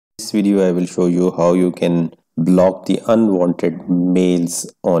this video, I will show you how you can block the unwanted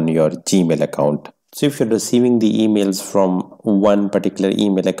mails on your Gmail account. So if you're receiving the emails from one particular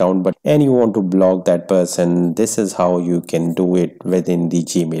email account and you want to block that person, this is how you can do it within the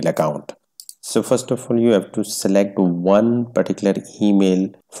Gmail account. So first of all, you have to select one particular email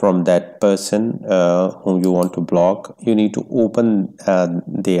from that person whom you want to block. You need to open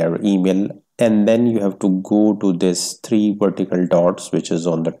their email, and then you have to go to this three vertical dots which is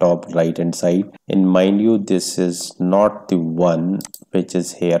on the top right hand side. And mind you, this is not the one which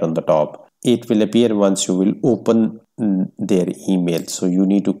is here on the top. It will appear once you will open their email. So you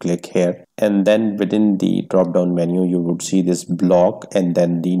need to click here, and then within the drop down menu you would see this block and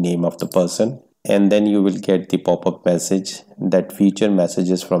then the name of the person, and then you will get the pop-up message that future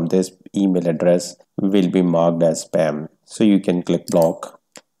messages from this email address will be marked as spam. So you can click block,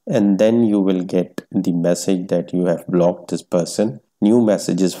 and then you will get the message that you have blocked this person. New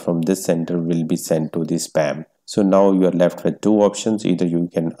messages from this center will be sent to the spam. So now you are left with two options. Either you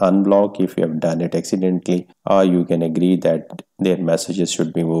can unblock if you have done it accidentally, or you can agree that their messages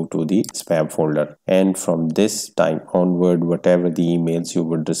should be moved to the spam folder. And from this time onward, whatever the emails you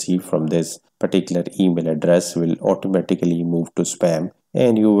would receive from this particular email address will automatically move to spam,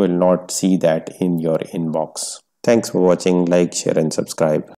 and you will not see that in your inbox. Thanks for watching. Like, share and subscribe.